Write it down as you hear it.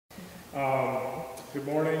Good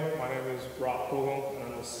morning. My name is Rob Pogel, and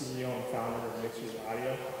I'm the CEO and founder of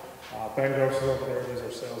mXersAudio. Ben Gross is over there. He's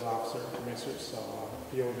our sales officer for Mixers, so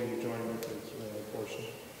he'll be joining me for the Q&A portion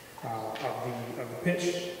of the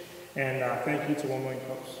pitch. And thank you to 1 Million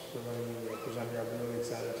Cups for letting me present here. I've been really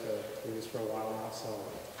excited to do this for a while now, so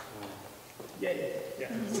yay!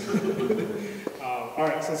 Yeah. All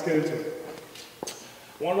right, so let's get into it.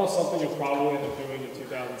 Want to know something you'll probably end up doing in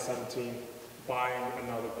 2017? Buying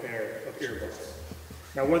another pair of earbuds.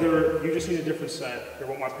 Now, whether you just need a different set, or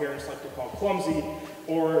what my parents like to call clumsy,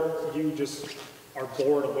 or you just are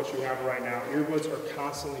bored of what you have right now, earbuds are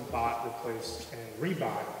constantly bought, replaced, and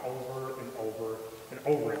rebought over and over and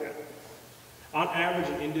over again. On average,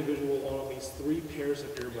 an individual will own at least 3 pairs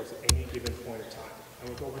of earbuds at any given point in time. And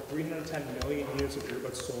with over 310 million units of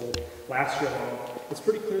earbuds sold last year alone, it's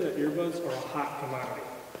pretty clear that earbuds are a hot commodity.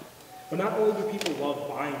 But not only do people love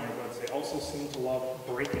buying earbuds, they also seem to love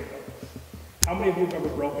breaking them. How many of you have ever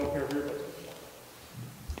broken a pair of earbuds?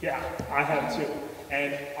 Yeah, I have too.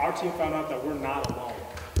 And our team found out that we're not alone.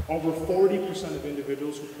 Over 40% of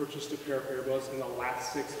individuals who purchased a pair of earbuds in the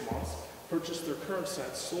last 6 months purchased their current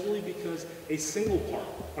set solely because a single part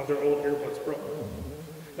of their old earbuds broke.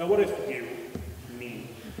 Now what if you, me,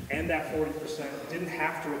 and that 40% didn't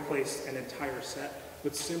have to replace an entire set,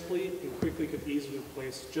 but simply and quickly could easily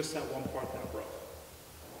replace just that one part that broke?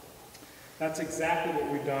 That's exactly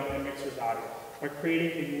what we've done in mXersAudio. By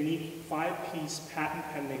creating a unique 5-piece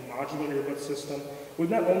patent-pending modular earbud system, we've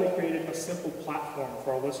not only created a simple platform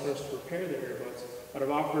for our listeners to repair their earbuds, but have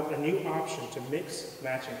offered a new option to mix,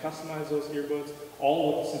 match, and customize those earbuds,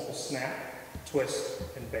 all with a simple snap, twist,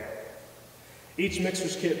 and band. Each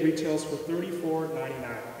Mixers kit retails for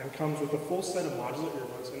 $34.99 and comes with a full set of modular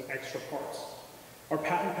earbuds and extra parts. Our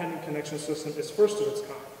patent-pending connection system is first of its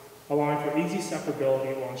kind, allowing for easy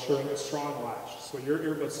separability while ensuring a strong latch, so your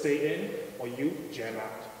earbuds stay in while you jam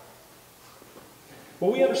out.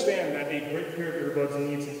 But we understand that a great pair of earbuds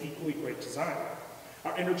needs an equally great design.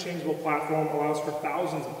 Our interchangeable platform allows for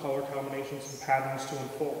thousands of color combinations and patterns to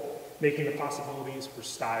unfold, making the possibilities for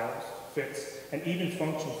styles, fits, and even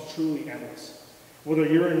functions truly endless. Whether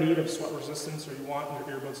you're in need of sweat resistance or you want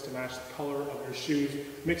your earbuds to match the color of your shoes,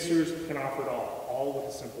 Mixers can offer it all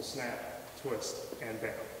with a simple snap, twist, and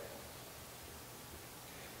band.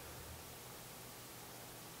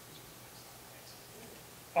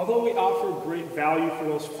 Although we offer great value for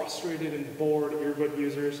those frustrated and bored earbud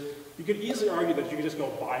users, you could easily argue that you could just go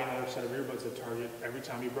buy another set of earbuds at Target every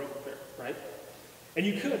time you broke a pair, right? And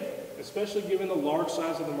you could, especially given the large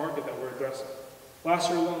size of the market that we're addressing.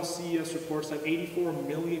 Last year alone, CES reports that 84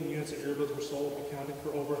 million units of earbuds were sold, accounting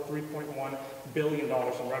for over $3.1 billion in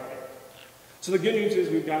revenue. So the good news is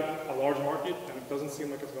we've got a large market, and it doesn't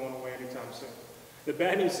seem like it's going away anytime soon. The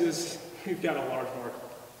bad news is we've got a large market.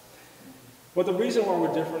 But the reason why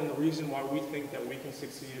we're different and the reason why we think that we can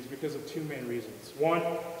succeed is because of 2 main reasons. One,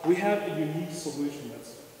 we have a unique solution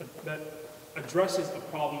that addresses a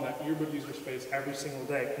problem that earbud users face every single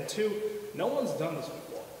day. And 2, no one's done this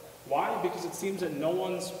before. Why? Because it seems that no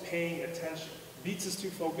one's paying attention. Beats is too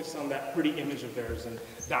focused on that pretty image of theirs and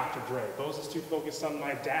Dr. Dre. Bose is too focused on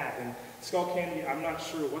my dad. And Skull Candy, I'm not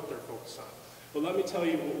sure what they're focused on. But let me tell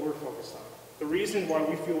you what we're focused on. The reason why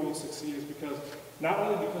we feel we'll succeed is because, not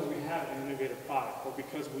only because we have an innovative product, but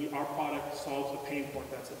because our product solves a pain point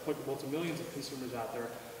that's applicable to millions of consumers out there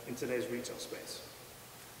in today's retail space.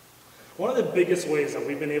 One of the biggest ways that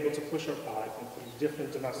we've been able to push our product into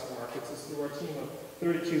different domestic markets is through our team of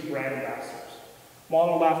 32 brand ambassadors.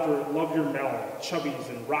 Modeled after Love Your Melon, Chubbies,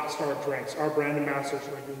 and Rockstar Drinks, our brand ambassadors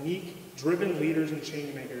are unique, driven leaders and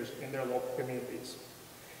change makers in their local communities.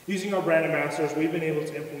 Using our brand ambassadors, we've been able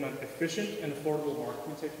to implement efficient and affordable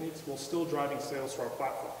marketing techniques while still driving sales to our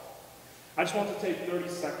platform. I just want to take 30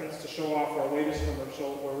 seconds to show off our latest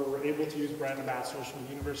commercial where we were able to use brand ambassadors from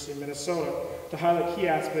the University of Minnesota to highlight key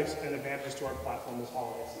aspects and advantages to our platform this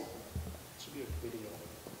holiday season. It should be a video.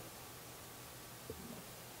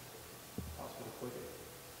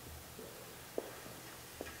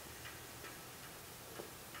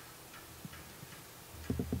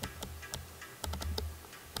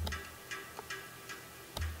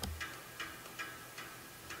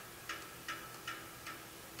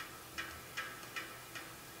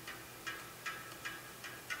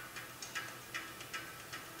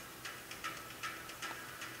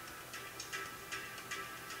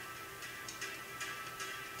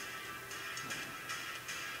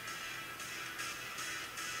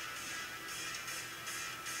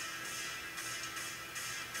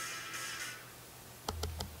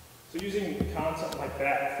 So using content like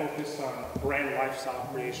that focused on brand lifestyle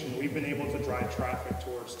creation, we've been able to drive traffic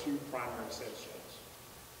towards 2 primary sales channels.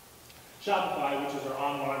 Shopify, which is our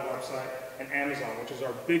online website, and Amazon, which is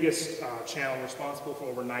our biggest channel, responsible for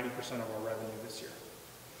over 90% of our revenue this year.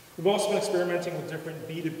 We've also been experimenting with different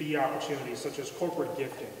B2B opportunities, such as corporate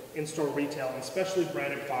gifting, in-store retail, and specially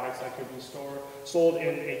branded products that could be sold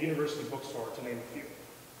in a university bookstore, to name a few.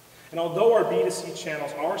 And although our B2C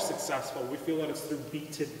channels are successful, we feel that it's through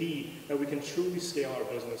B2B that we can truly scale our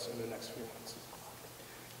business in the next few months.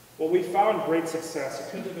 While we found great success,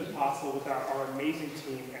 it couldn't have been possible without our amazing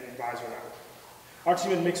team and advisor network. Our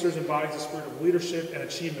team at mXers embodies the spirit of leadership and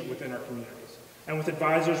achievement within our communities. And with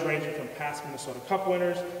advisors ranging from past Minnesota Cup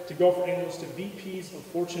winners to Gopher Angels to VPs of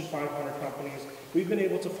Fortune 500 companies, we've been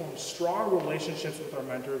able to form strong relationships with our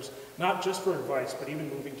mentors, not just for advice, but even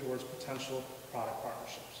moving towards potential product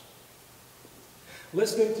partnerships.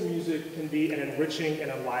 Listening to music can be an enriching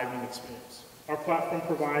and enlivening experience. Our platform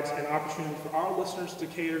provides an opportunity for our listeners to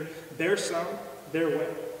cater their sound their way.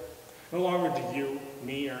 No longer do you,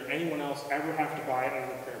 me, or anyone else ever have to buy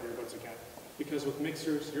another pair of earbuds again. Because with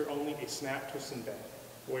mXers, you're only a snap, twist, and bend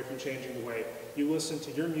away from changing the way you listen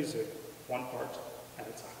to your music one part at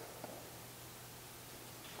a time.